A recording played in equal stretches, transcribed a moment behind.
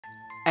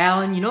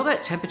Alan, you know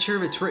that temperature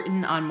that's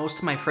written on most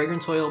of my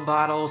fragrance oil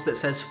bottles that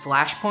says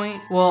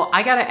Flashpoint? Well,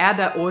 I gotta add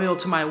that oil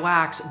to my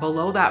wax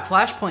below that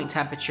Flashpoint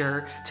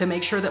temperature to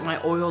make sure that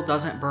my oil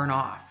doesn't burn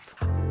off.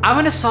 I'm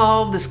gonna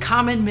solve this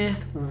common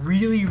myth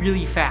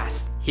really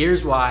fast.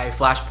 Here's why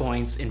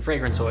flashpoints in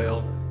fragrance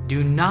oil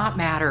do not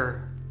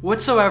matter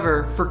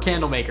whatsoever for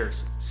candle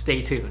makers.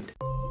 Stay tuned.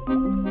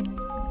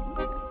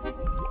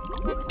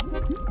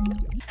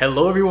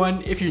 Hello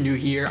everyone, if you're new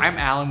here, I'm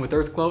Alan with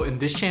Earthglow, and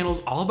this channel is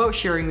all about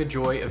sharing the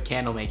joy of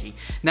candle making.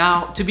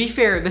 Now, to be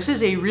fair, this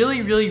is a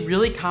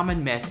really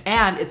common myth,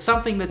 and it's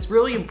something that's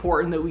really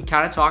important that we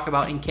kind of talk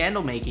about in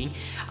candle making,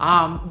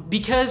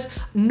 because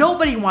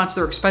nobody wants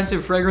their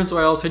expensive fragrance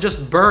oil to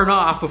just burn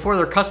off before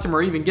their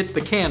customer even gets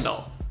the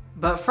candle.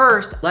 But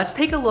first, let's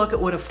take a look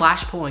at what a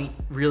flashpoint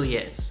really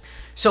is.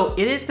 So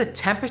it is the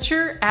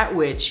temperature at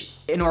which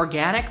an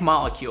organic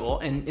molecule,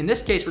 and in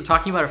this case we're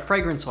talking about a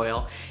fragrance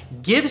oil,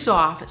 gives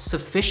off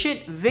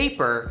sufficient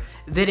vapor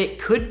that it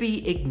could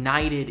be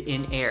ignited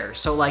in air.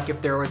 So like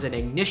if there was an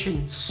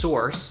ignition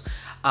source,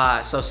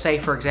 so say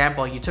for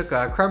example you took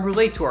a creme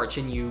brulee torch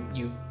and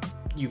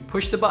you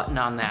push the button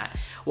on that.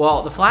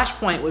 Well, the flash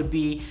point would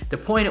be the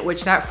point at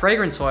which that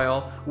fragrance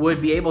oil would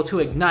be able to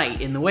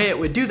ignite, and the way it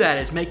would do that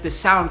is make the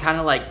sound kind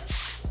of like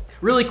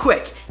really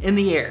quick in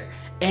the air.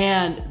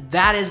 And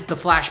that is the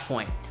flash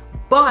point.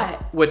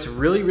 But what's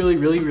really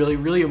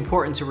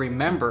important to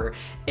remember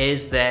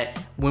is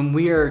that when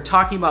we are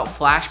talking about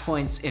flash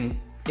points in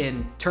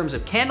terms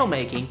of candle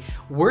making,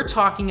 we're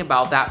talking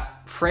about that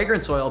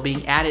fragrance oil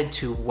being added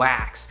to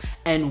wax.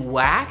 And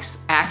wax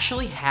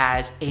actually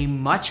has a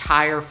much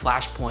higher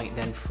flash point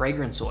than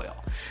fragrance oil.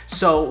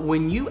 So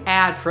when you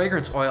add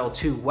fragrance oil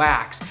to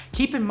wax,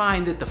 keep in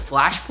mind that the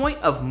flash point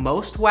of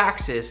most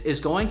waxes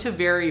is going to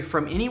vary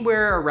from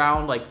anywhere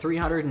around like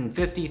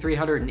 350,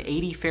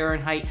 380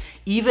 Fahrenheit,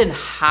 even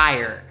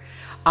higher.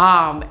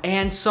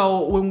 And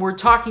so when we're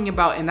talking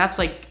about, and that's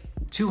like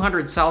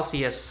 200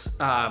 Celsius,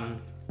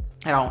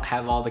 I don't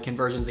have all the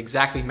conversions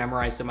exactly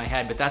memorized in my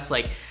head, but that's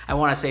like, I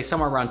wanna say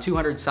somewhere around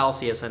 200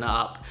 Celsius and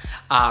up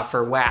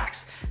for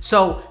wax.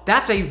 So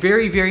that's a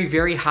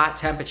very hot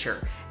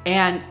temperature.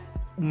 And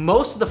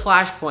most of the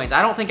flash points,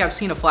 I don't think I've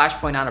seen a flash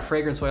point on a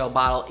fragrance oil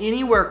bottle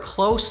anywhere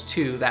close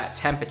to that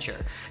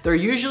temperature. They're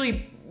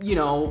usually, you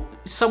know,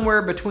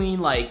 somewhere between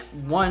like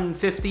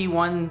 150,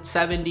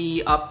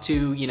 170 up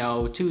to, you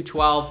know,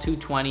 212,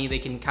 220. They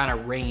can kind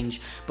of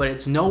range, but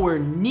it's nowhere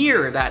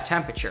near that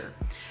temperature.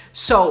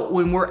 So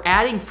when we're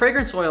adding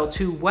fragrance oil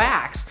to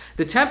wax,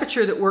 the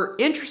temperature that we're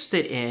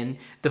interested in,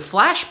 the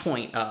flash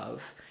point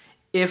of,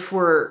 if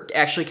we're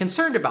actually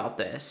concerned about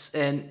this,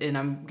 and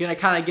I'm gonna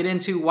kind of get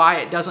into why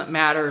it doesn't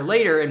matter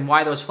later and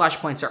why those flash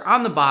points are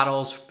on the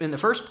bottles in the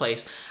first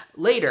place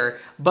later,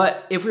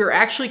 but if we were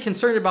actually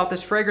concerned about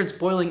this fragrance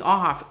boiling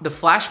off, the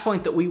flash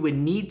point that we would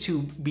need to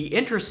be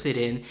interested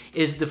in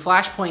is the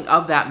flash point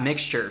of that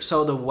mixture.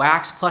 So the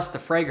wax plus the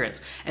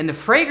fragrance. And the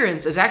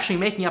fragrance is actually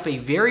making up a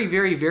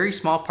very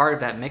small part of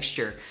that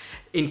mixture.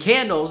 In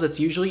candles, it's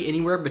usually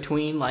anywhere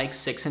between like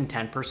 6 and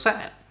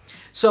 10%.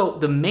 So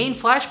the main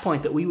flash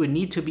point that we would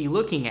need to be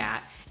looking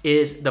at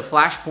is the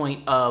flash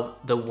point of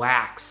the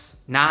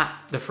wax,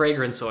 not the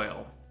fragrance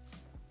oil.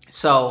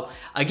 So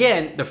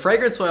again, the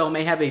fragrance oil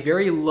may have a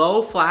very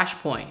low flash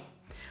point,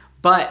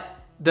 but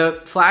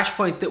the flash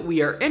point that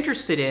we are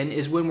interested in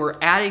is when we're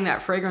adding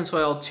that fragrance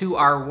oil to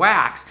our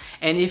wax.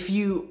 And if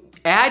you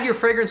add your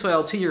fragrance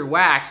oil to your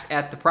wax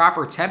at the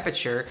proper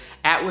temperature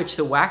at which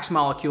the wax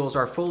molecules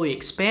are fully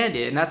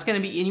expanded, and that's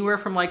going to be anywhere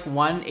from like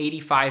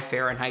 185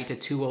 Fahrenheit to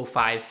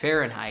 205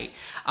 Fahrenheit,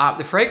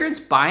 the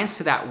fragrance binds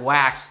to that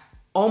wax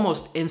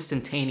almost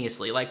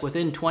instantaneously, like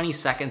within 20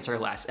 seconds or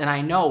less. And I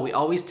know we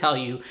always tell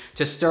you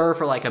to stir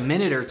for like a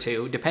minute or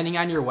two, depending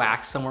on your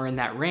wax, somewhere in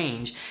that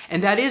range.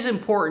 And that is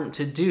important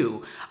to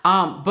do.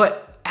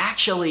 But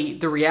actually,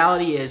 the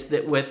reality is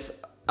that with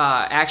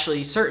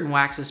actually certain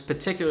waxes,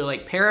 particularly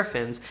like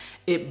paraffins,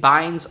 it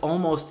binds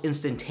almost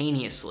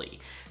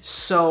instantaneously.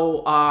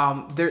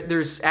 So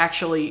there's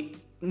actually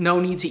no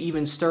need to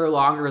even stir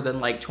longer than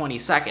like 20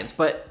 seconds.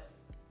 But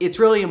it's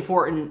really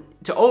important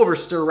to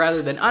overstir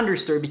rather than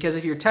understir, because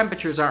if your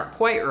temperatures aren't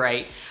quite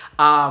right,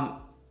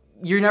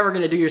 you're never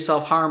gonna do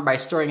yourself harm by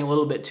stirring a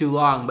little bit too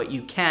long, but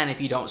you can if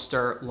you don't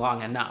stir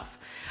long enough.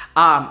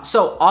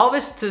 So all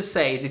this to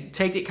say, to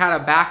take it kind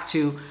of back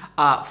to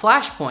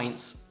flash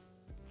points,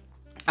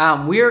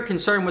 we are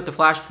concerned with the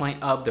flash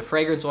point of the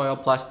fragrance oil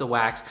plus the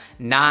wax,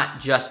 not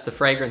just the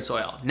fragrance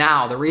oil.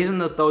 Now, the reason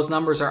that those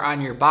numbers are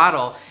on your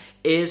bottle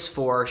is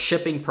for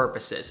shipping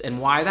purposes.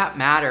 And why that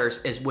matters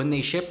is when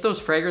they ship those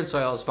fragrance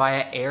oils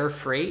via air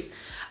freight,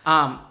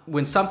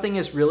 when something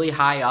is really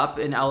high up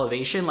in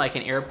elevation, like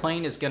an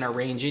airplane is gonna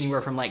range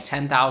anywhere from like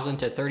 10,000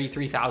 to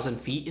 33,000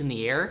 feet in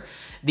the air,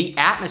 the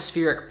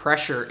atmospheric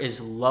pressure is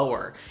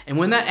lower. And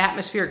when that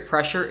atmospheric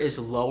pressure is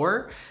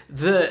lower,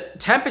 the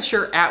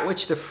temperature at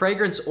which the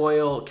fragrance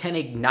oil can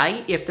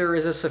ignite, if there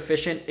is a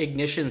sufficient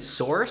ignition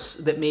source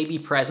that may be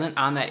present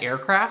on that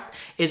aircraft,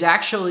 is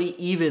actually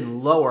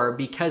even lower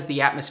because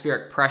the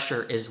atmospheric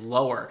pressure is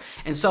lower.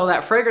 And so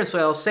that fragrance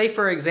oil, say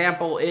for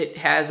example, it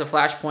has a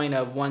flash point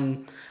of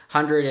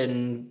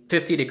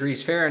 150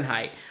 degrees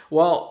Fahrenheit.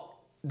 Well,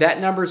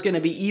 that number is going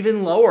to be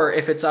even lower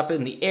if it's up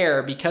in the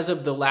air because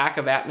of the lack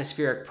of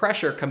atmospheric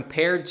pressure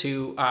compared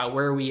to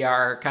where we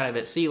are kind of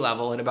at sea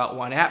level at about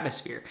 1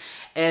 atmosphere.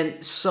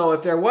 And so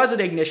if there was an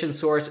ignition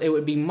source, it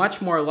would be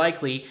much more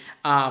likely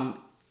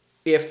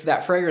if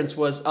that fragrance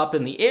was up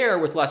in the air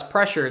with less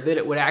pressure that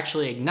it would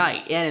actually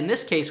ignite. And in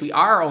this case, we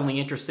are only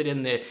interested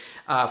in the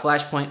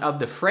flash point of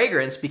the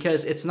fragrance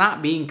because it's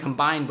not being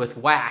combined with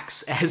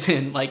wax as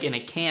in like in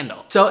a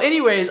candle. So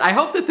anyways, I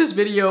hope that this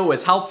video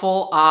was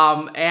helpful.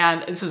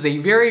 And this is a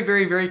very,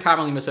 very, very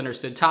commonly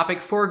misunderstood topic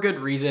for good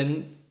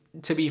reason.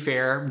 To be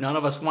fair, none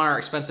of us want our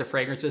expensive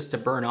fragrances to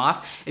burn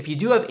off. If you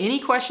do have any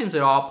questions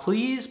at all,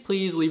 please,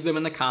 please leave them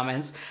in the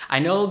comments. I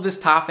know this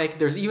topic,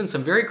 there's even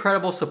some very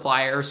credible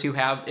suppliers who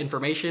have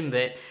information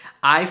that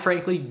I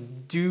frankly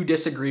do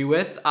disagree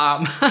with.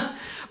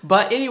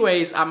 But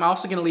anyways, I'm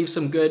also gonna leave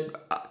some good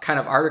kind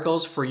of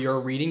articles for your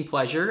reading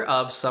pleasure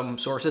of some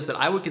sources that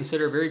I would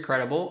consider very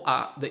credible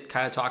that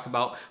kind of talk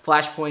about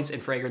flashpoints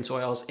and fragrance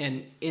oils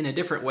and in a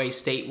different way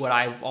state what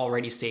I've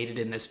already stated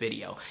in this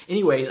video.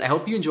 Anyways, I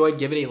hope you enjoyed.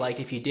 Give it a like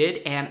if you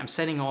did, and I'm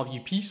sending all of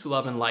you peace,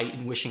 love, and light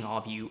and wishing all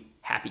of you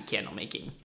happy candle making.